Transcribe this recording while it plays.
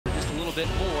little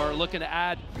bit more, looking to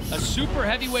add a super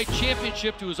heavyweight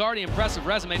championship to his already impressive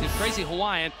resume. The Crazy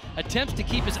Hawaiian attempts to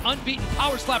keep his unbeaten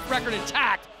power slap record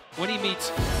intact when he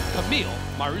meets Kamil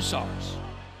Marusarz.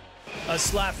 A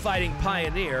slap fighting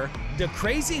pioneer, the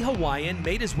Crazy Hawaiian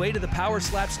made his way to the power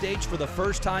slap stage for the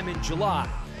first time in July.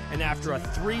 And after a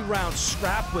 3-round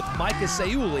scrap with Micah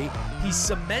Sayuli, he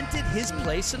cemented his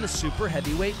place in the super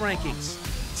heavyweight rankings.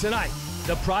 Tonight,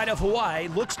 the Pride of Hawaii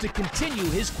looks to continue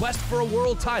his quest for a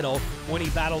world title when he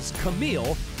battles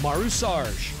Kamil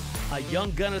Marusarz. A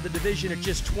young gun of the division at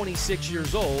just 26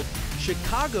 years old,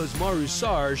 Chicago's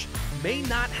Marusarz may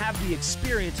not have the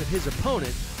experience of his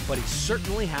opponent, but he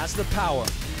certainly has the power.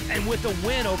 And with a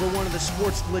win over one of the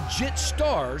sport's legit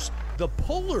stars, the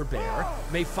polar bear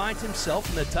may find himself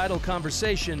in the title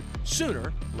conversation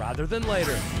sooner rather than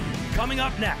later. Coming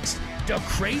up next, the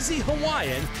Crazy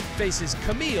Hawaiian faces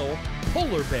Kamil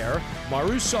Polar Bear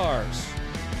Marusarz.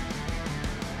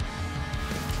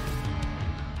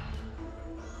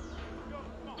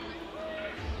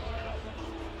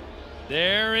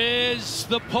 There is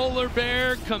the polar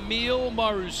bear, Kamil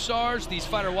Marusarz. These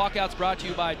fighter walkouts brought to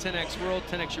you by 10X World,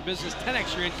 10X your business,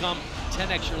 10X your income,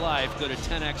 10X your life. Go to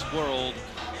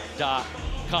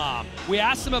 10xworld.com. We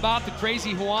asked him about the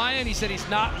Crazy Hawaiian. He said he's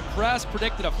not impressed,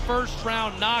 predicted a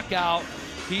first-round knockout.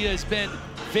 He has been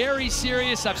very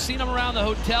serious. I've seen him around the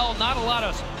hotel. Not a lot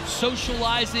of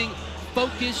socializing,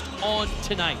 focused on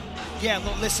tonight. Yeah,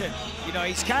 look, listen, you know,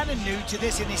 he's kind of new to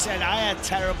this, and he said, I had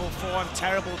terrible form,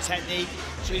 terrible technique,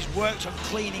 so he's worked on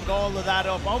cleaning all of that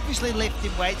up, obviously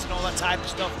lifting weights and all that type of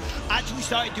stuff. Actually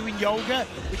started doing yoga,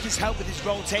 which has helped with his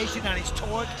rotation and his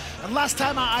torque. And last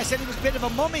time I said he was a bit of a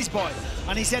mummy's boy,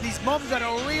 and he said his mum got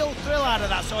a real thrill out of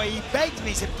that, so he begged me,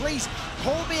 he said, please,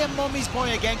 call me a mummy's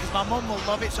boy again, because my mum will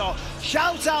love it. So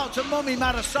shout out to Mummy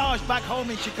Marusarz back home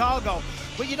in Chicago.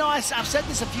 But you know, I've said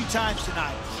this a few times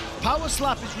tonight. Power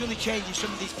slap is really changing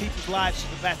some of these people's lives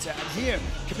for the better. And here,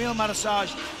 Kamil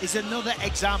Marusarz is another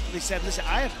example. He said, listen,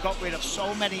 I have got rid of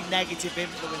so many negative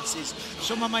influences.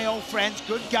 Some of my old friends,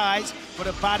 good guys, but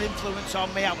a bad influence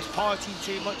on me. I was partying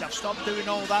too much. I've stopped doing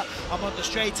all that. I'm on the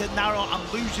straight and narrow. I'm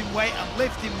losing weight. I'm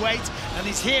lifting weight. And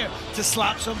he's here to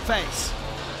slap some face.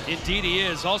 Indeed he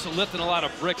is. Also lifting a lot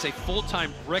of bricks. A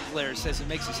full-time bricklayer says it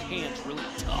makes his hands really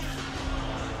tough.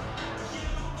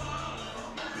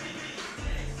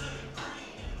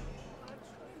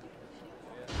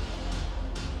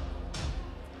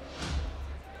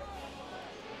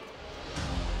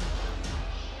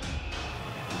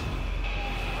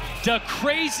 The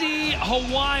Crazy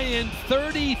Hawaiian,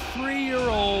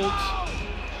 33-year-old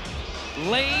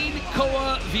Lane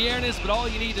Koa Viernes, but all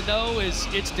you need to know is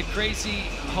it's the Crazy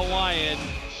Hawaiian.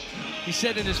 He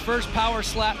said in his first power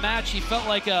slap match, he felt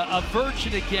like a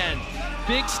virgin again.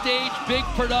 Big stage, big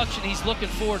production. He's looking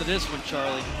forward to this one,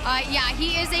 Charlie. Yeah,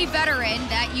 he is a veteran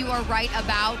that you are right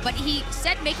about, but he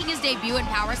said making his debut in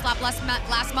Power Slap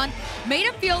last month made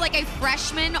him feel like a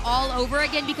freshman all over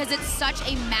again because it's such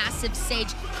a massive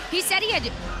stage. He said he had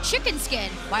chicken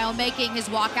skin while making his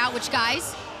walkout, which,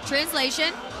 guys,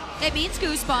 translation, it means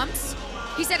goosebumps.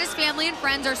 He said his family and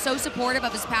friends are so supportive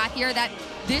of his path here that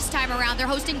this time around they're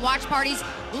hosting watch parties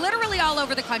literally all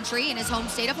over the country in his home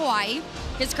state of Hawaii,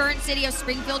 his current city of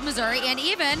Springfield, Missouri, and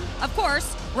even, of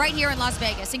course, right here in Las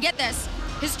Vegas. And get this,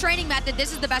 his training method,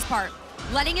 this is the best part,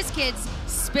 letting his kids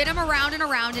spin him around and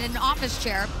around in an office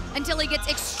chair until he gets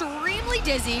extremely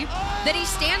dizzy, then he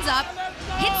stands up,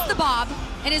 hits the bob,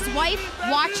 and his wife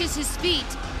watches his feet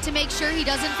to make sure he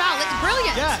doesn't foul. It's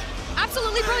brilliant. Yeah.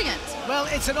 Absolutely brilliant. Well,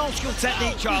 it's an old school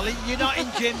technique, Charlie. You're not in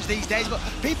gyms these days, but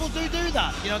people do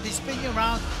that. You know, they spin you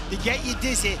around, they get you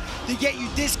dizzy, they get you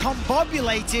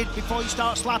discombobulated before you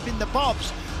start slapping the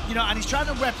bobs. You know, and he's trying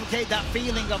to replicate that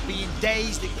feeling of being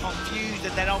dazed and confused,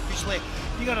 and then obviously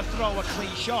you got to throw a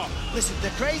clean shot. Listen,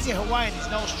 the Crazy Hawaiian is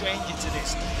no stranger to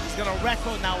this. He's got a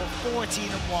record now of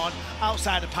 14-1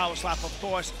 outside of power slap, of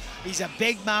course. He's a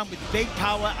big man with big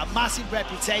power, a massive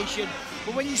reputation.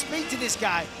 But when you speak to this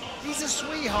guy, he's a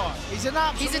sweetheart. He's an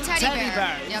absolute teddy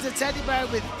bear. Yep. He's a teddy bear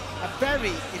with a very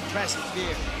impressive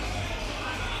beard.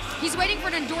 He's waiting for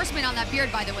an endorsement on that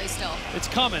beard, by the way, still. It's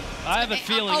coming. I have a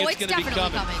feeling it's going to be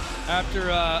coming.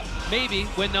 After maybe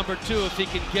win number 2, if he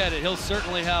can get it. He'll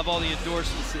certainly have all the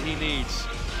endorsements that he needs.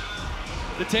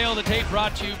 The tail of the tape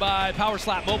brought to you by Power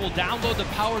Slap Mobile. Download the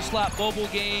Power Slap Mobile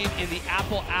game in the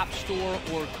Apple App Store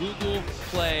or Google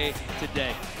Play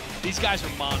today. These guys are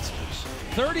monsters.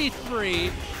 33,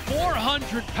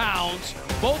 400 pounds.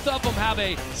 Both of them have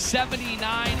a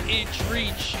 79-inch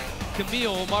reach.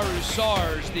 Kamil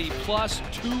Marusarz, the plus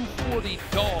 240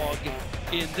 dog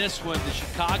in this one. The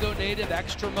Chicago native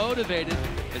extra motivated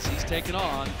as he's taken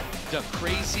on the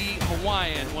Crazy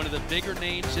Hawaiian, one of the bigger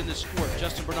names in the sport.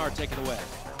 Justin Bernard, take it away.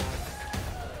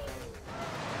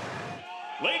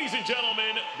 Ladies and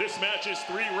gentlemen, this match is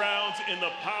 3 rounds in the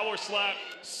Power Slap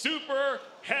Super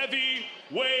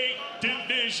Heavyweight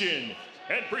Division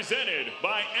and presented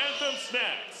by Anthem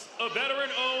Snacks, a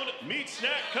veteran-owned meat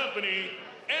snack company.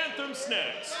 Anthem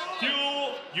Snacks,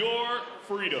 fuel your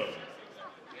freedom.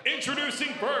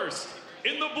 Introducing first,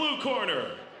 in the blue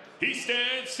corner, he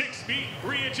stands 6 feet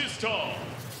 3 inches tall,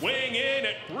 weighing in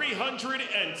at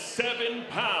 307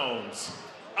 pounds.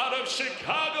 Out of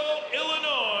Chicago,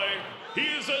 Illinois, he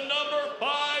is a number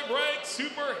 5 ranked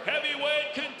super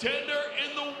heavyweight contender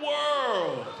in the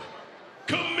world.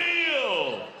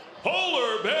 Kamil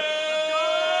Polar Bear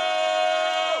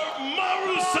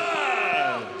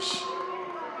Marusarz.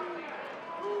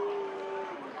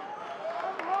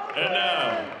 And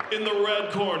now, in the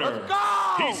red corner,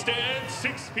 he stands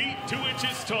 6 feet 2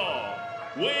 inches tall,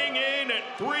 weighing in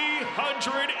at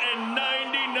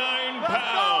 399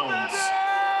 pounds.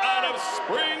 Out of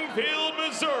Springfield,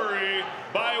 Missouri,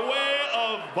 by way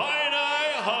of Hawaii.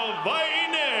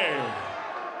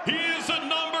 He is a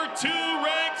number 2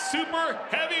 ranked super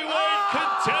heavyweight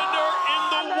contender in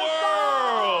the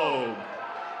world.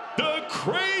 The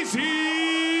Crazy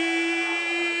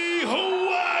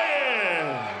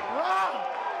Hawaiian.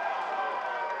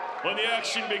 When the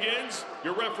action begins,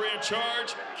 your referee in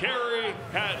charge, Kerry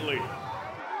Hatley.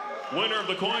 Winner of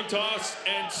the coin toss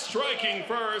and striking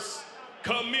first,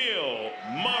 Kamil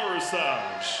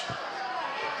Marusarz.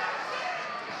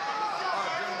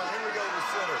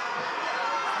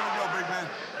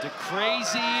 The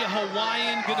Crazy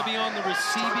Hawaiian going to be on the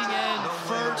receiving end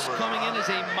first, coming in as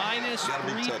a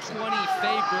 -320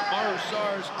 favorite.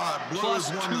 Marusarz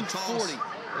plus 240.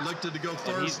 Elected to go first.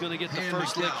 And he's going to get the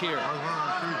first lick here.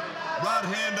 Right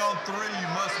hand on 3, you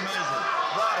must measure.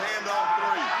 Right hand on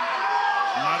 3.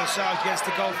 Marusarz gets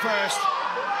to go first.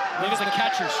 Look at the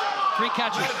catchers. 3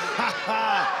 catchers.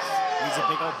 He's a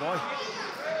big old boy.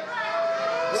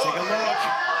 Let's take a look.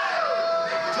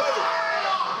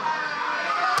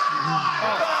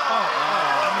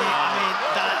 I mean,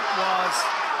 that was,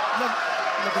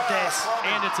 look at this.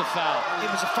 And it's a foul. It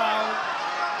was a foul.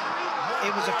 It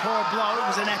was a poor blow. It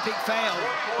was an epic fail.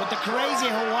 But the Crazy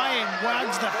Hawaiian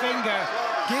wags the finger,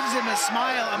 gives him a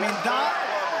smile. I mean,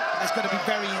 that's going to be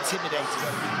very intimidating.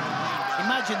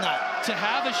 Imagine that. To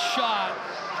have a shot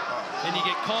and you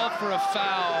get called for a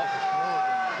foul,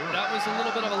 that was a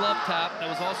little bit of a love tap. That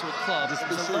was also a club. It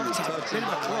was a love tap, a bit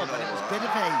of a club, but it was a bit of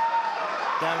a,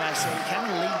 dare I say, he kind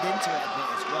of leaned into it a bit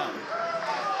as well.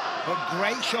 But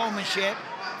great showmanship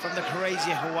from the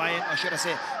Crazy Hawaiian, or should I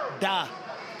say, the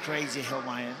Crazy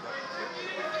Hawaiian.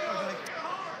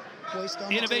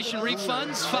 Innovation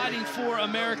refunds, fighting for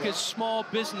America's small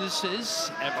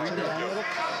businesses every day.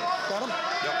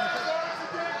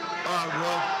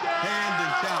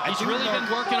 He's really been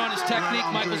working on his technique.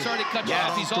 Michael's already cut you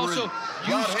off. He's also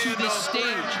used to this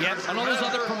stage. On all those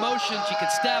other promotions, you can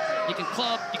step, you can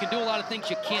club, you can do a lot of things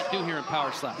you can't do here in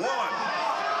Power Slap. Oh,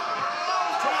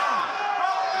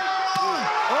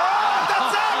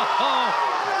 that's it!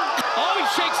 Oh, he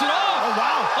shakes it off. Oh,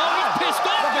 wow. Oh, he's pissed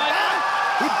off. Look at that.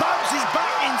 He bounces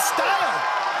back in style.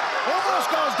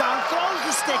 Almost goes down, throws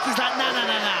the stick. He's like, nah.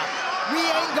 We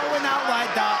ain't going out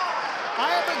like that.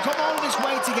 I haven't come all this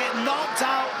way to get knocked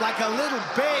out like a little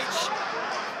bitch.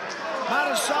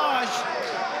 Marusarz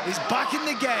is back in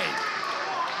the game.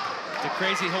 The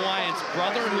Crazy Hawaiian's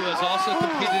brother, who has also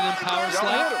competed in Power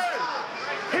Slap.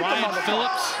 Ryan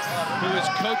Phillips, who is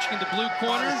coaching the blue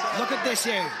corner. Look at this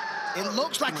here. It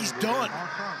looks like he's done.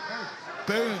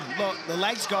 Boom. Look, the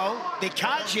legs go. They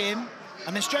catch him,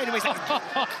 and then straight away he's like,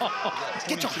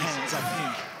 get your hands off me.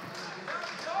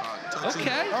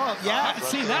 Okay. Oh, yeah. I haven't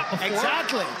seen that before.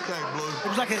 Exactly. It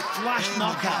was like a flash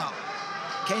knockout.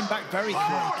 Came back very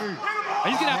quick.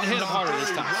 He's going to have to hit him harder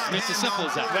this time. I mean, it's as simple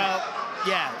as that. Well,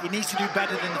 yeah, he needs to do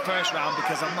better than the first round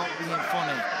because I'm not being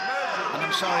funny. And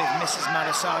I'm sorry if Mrs.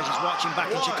 Marusarz is watching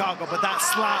back in Chicago, but that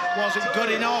slap wasn't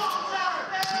good enough.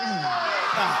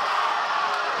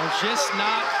 There's just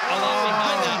not a lot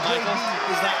behind that, Michael.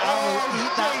 Is that I will eat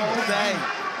that all day.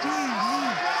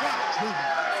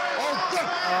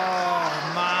 Oh,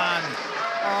 man.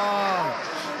 Oh,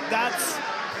 that's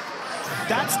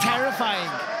terrifying.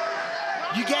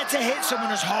 You get to hit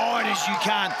someone as hard as you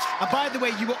can. And by the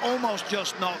way, you were almost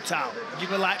just knocked out. You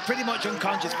were like pretty much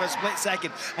unconscious for a split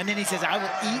second. And then he says, I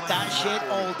will eat that shit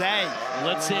all day.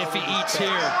 Let's see if he eats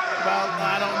here. Well,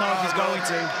 I don't know if he's going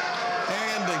to.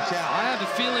 And the count. I have a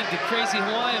feeling the Crazy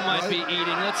Hawaiian might be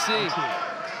eating. Let's see.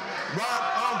 Right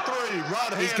on 3.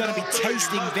 Right He's going to be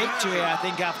tasting victory, I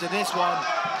think, after this one.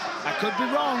 I could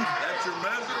be wrong. That's your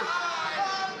measure.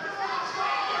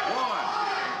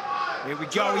 1. Here we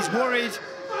go. He's worried.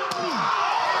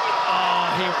 Oh,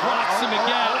 he rocks him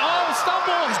again. Oh,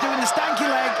 stumble. He's doing the stanky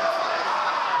leg.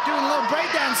 Doing a little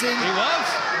breakdancing. He was.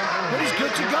 But he's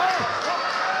good to go.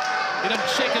 He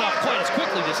doesn't shake it off quite as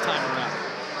quickly this time around.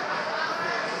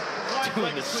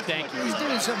 Doing the stanky. He's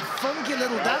doing some funky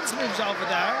little dance moves over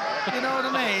there. You know what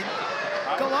I mean?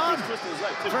 Go on.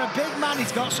 For a big man,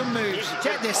 he's got some moves.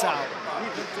 Check this out.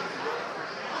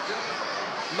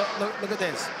 Look at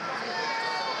this.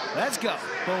 Let's go.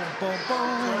 Boom, boom,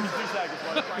 boom.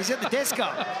 He's at the disco.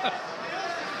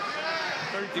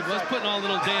 He was putting on a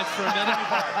little dance for a minute.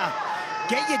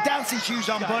 Get your dancing shoes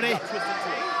on, buddy.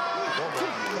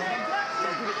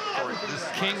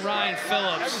 King Ryan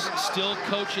Phillips still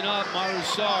coaching up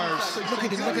Marusarz. Look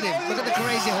at him, look at him. Look at the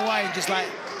Crazy Hawaiian just like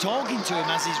talking to him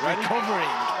as he's recovering.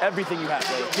 Everything you have,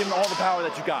 brother. Give him all the power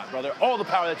that you got, brother. All the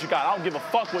power that you got. I don't give a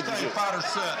fuck what you do. Fighter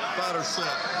set. Fighter set.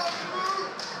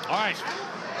 All right.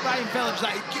 Ryan Phillips,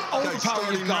 like, all the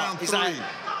power you've got. He's like,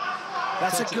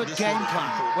 that's a good game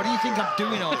plan. What do you think I'm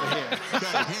doing over here?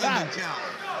 Hand and count.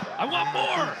 I want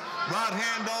more. Right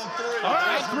hand on 3. All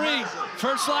right, 3.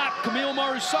 First lap, Kamil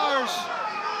Marusarz.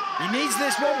 He needs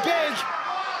this one big.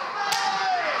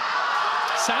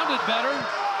 Sounded better.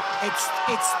 It's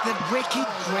the wicked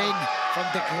grin from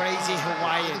the Crazy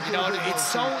Hawaiian. You know, it's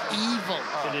so evil.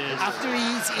 It is. After he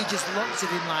eats, he just looks at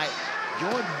him like,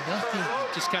 you're nothing.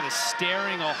 Just kind of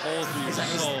staring a hole through his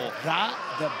soul. Is that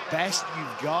the best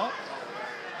you've got?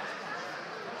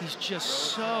 He's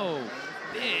just so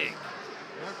big.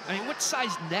 I mean, what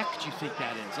size neck do you think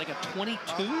that is? Like a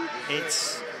 22?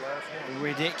 It's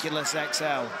ridiculous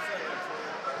XL.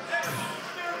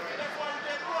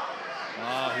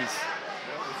 Oh, he's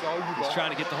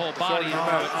trying to get the whole body into it.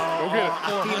 Go get it.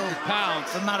 400 pounds.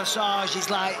 For Marusarz, he's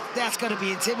like, that's got to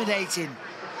be intimidating.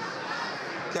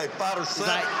 Okay, fighter set.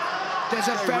 Like, there's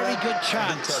a very good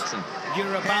chance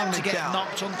you're about Hand to and get count.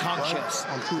 knocked unconscious.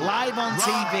 On 2. Live on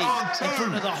TV, in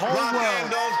front of the whole Right world.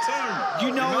 hand on 2.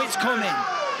 You know it's coming.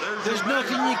 There's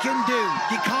nothing you can do.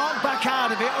 You can't back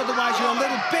out of it, otherwise you're a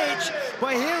little bitch.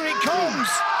 But here it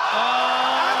comes.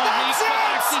 Oh, he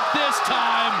connected this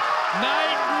time.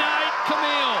 Night, night,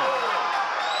 Kamil.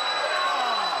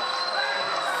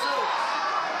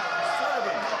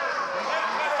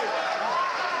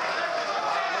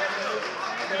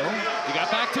 He got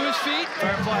back to his feet.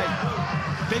 Fair play.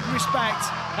 Big respect.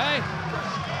 Hey,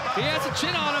 he has a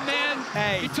chin on him, man.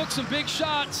 Hey. He took some big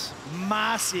shots.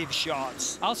 Massive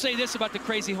shots. I'll say this about the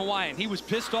Crazy Hawaiian. He was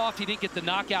pissed off he didn't get the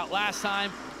knockout last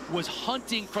time, was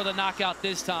hunting for the knockout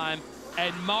this time,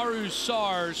 and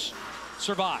Marusarz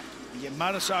survived. Yeah,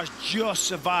 Marusarz just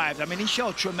survived. I mean, he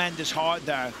showed tremendous heart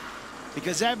there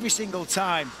because every single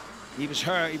time he was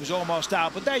hurt, he was almost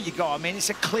out. But there you go. I mean, it's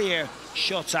a clear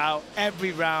shutout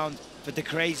every round for the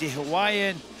Crazy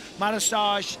Hawaiian.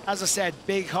 Marusarz, as I said,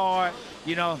 big heart,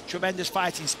 you know, tremendous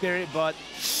fighting spirit, but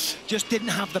just didn't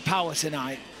have the power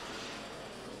tonight.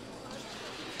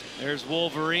 There's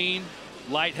Wolverine,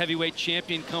 light heavyweight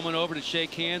champion, coming over to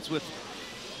shake hands with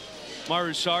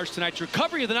Marusarz tonight's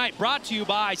recovery of the night brought to you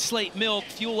by Slate Milk.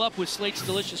 Fuel up with Slate's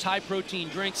delicious high-protein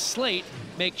drinks. Slate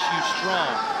makes you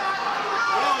strong.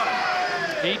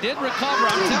 He did recover,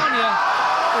 I'm telling you.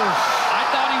 I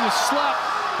thought he was slept,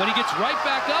 but he gets right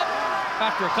back up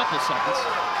after a couple of seconds.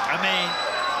 I mean,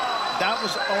 that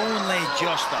was only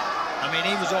just up. I mean,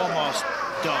 he was almost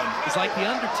done. He's like the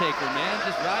Undertaker, man,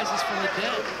 just rises from the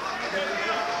dead.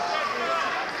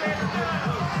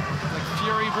 Like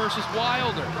Fury versus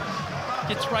Wilder.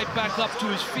 Gets right back up to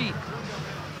his feet.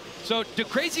 So the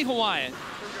Crazy Hawaiian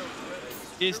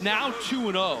is now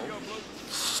 2-0.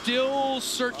 Still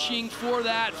searching for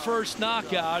that first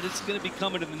knockout. It's going to be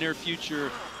coming in the near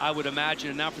future, I would imagine.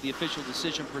 And now for the official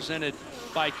decision presented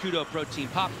by Kudo Protein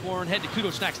Popcorn. Head to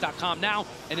kudosnacks.com now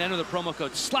and enter the promo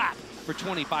code SLAP for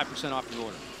 25% off your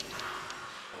order.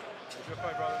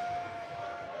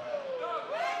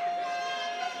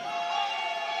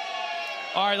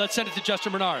 All right, let's send it to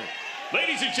Justin Bernard.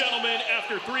 Ladies and gentlemen,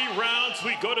 after 3 rounds,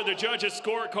 we go to the judges'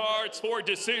 scorecards for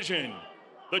decision.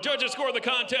 The judges score the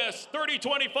contest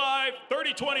 30-25,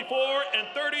 30-24, and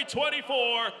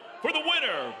 30-24 for the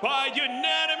winner by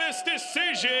unanimous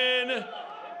decision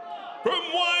from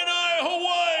Waianae,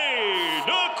 Hawaii,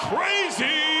 the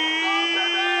Crazy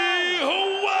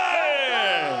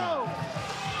Hawaiian.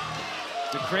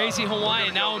 The Crazy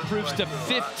Hawaiian now improves to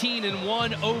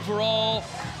 15-1 overall.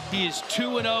 He is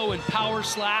 2-0 in Power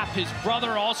Slap. His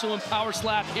brother also in Power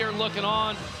Slap here looking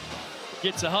on.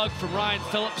 Gets a hug from Ryan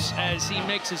Phillips as he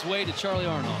makes his way to Charlie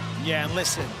Arnold. Yeah, and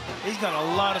listen, he's got a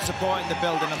lot of support in the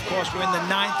building. Of course, we're in the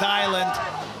 9th island.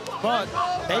 but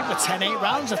they were 10-8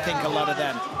 rounds, I think, a lot of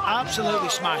them. Absolutely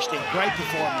smashed it. Great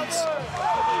performance.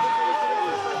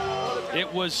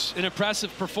 It was an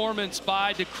impressive performance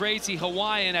by the Crazy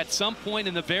Hawaiian. At some point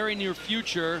in the very near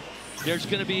future, there's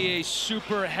going to be a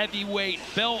super heavyweight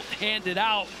belt handed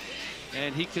out,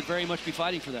 and he could very much be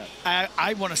fighting for that.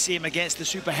 I want to see him against the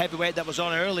super heavyweight that was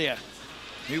on earlier.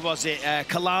 Who was it?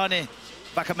 Kalani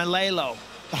Bakamalelo.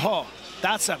 Oh,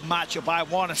 that's a matchup I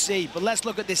want to see. But let's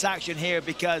look at this action here,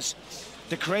 because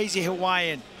the Crazy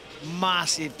Hawaiian,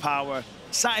 massive power.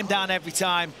 Sat him down every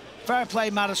time. Fair play,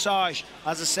 Marusarz.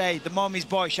 As I say, the mommy's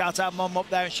boy. Shout out mom up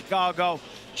there in Chicago.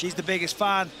 She's the biggest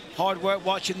fan. Hard work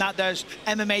watching that. There's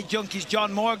MMA Junkies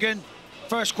John Morgan.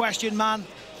 First question, man.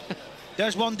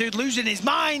 There's one dude losing his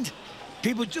mind.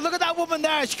 People, look at that woman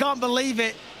there. She can't believe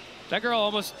it. That girl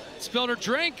almost spilled her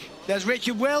drink. There's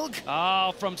Richard Wilk.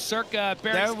 Oh, from Circa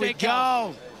Barry There we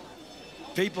go.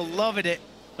 People loving it.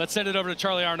 Let's send it over to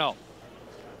Charlie Arnold.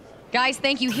 Guys,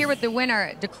 thank you. Here with the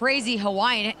winner, the Crazy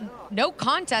Hawaiian. No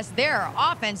contest there.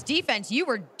 Offense, defense, you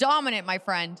were dominant, my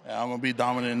friend. Yeah, I'm going to be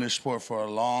dominant in this sport for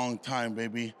a long time,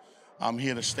 baby. I'm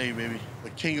here to stay, baby. The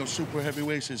king of super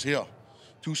heavyweights is here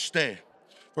to stay.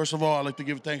 First of all, I'd like to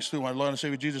give thanks to my Lord and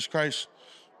Savior, Jesus Christ.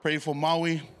 Pray for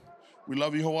Maui. We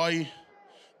love you, Hawaii.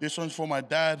 This one's for my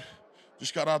dad.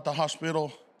 Just got out the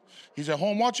hospital. He's at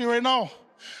home watching right now.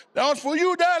 That one's for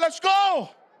you, Dad. Let's go.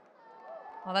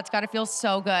 Well, that's got to feel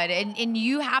so good. And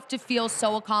you have to feel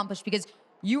so accomplished because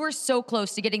you were so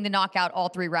close to getting the knockout all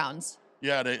 3 rounds.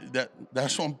 Yeah,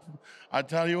 that's one. I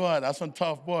tell you what, that's one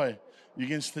tough boy. You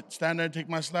can stand there, take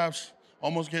my slaps,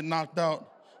 almost get knocked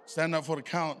out, stand up for the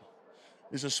count.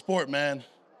 It's a sport, man.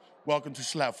 Welcome to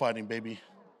slap fighting, baby.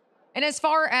 And as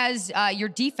far as your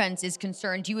defense is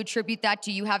concerned, do you attribute that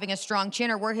to you having a strong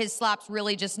chin, or were his slaps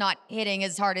really just not hitting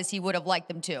as hard as he would have liked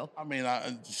them to? I mean,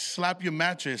 slap your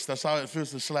mattress. That's how it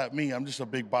feels to slap me. I'm just a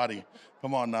big body.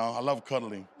 Come on now. I love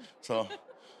cuddling. So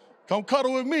come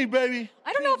cuddle with me, baby.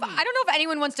 I don't know if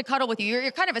anyone wants to cuddle with you.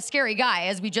 You're kind of a scary guy,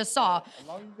 as we just saw. As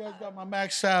long as you guys got my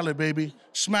mac salad, baby.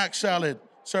 Smack salad.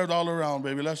 Served all around,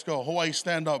 baby. Let's go. Hawaii,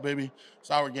 stand up, baby.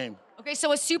 It's our game. Okay,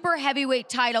 so a super heavyweight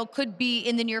title could be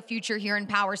in the near future here in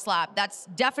Power Slap. That's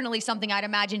definitely something I'd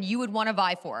imagine you would want to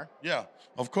vie for. Yeah,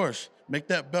 of course. Make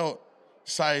that belt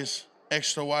size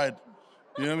extra wide.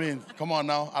 You know what I mean? Come on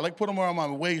now. I like put them around my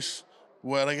waist,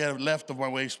 where I get left of my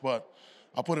waist, but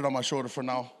I'll put it on my shoulder for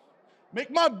now.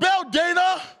 Make my belt,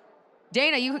 Dana!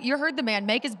 Dana, you heard the man.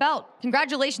 Make his belt.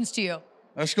 Congratulations to you.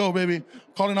 Let's go, baby.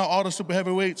 Calling out all the super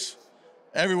heavyweights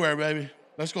everywhere, baby.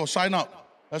 Let's go. Sign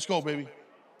up. Let's go, baby.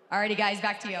 Alrighty, guys,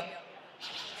 back to you.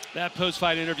 That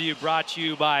post-fight interview brought to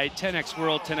you by 10X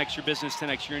World, 10X your business,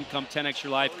 10X your income, 10X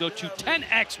your life. Go to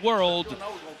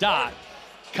 10xworld.com.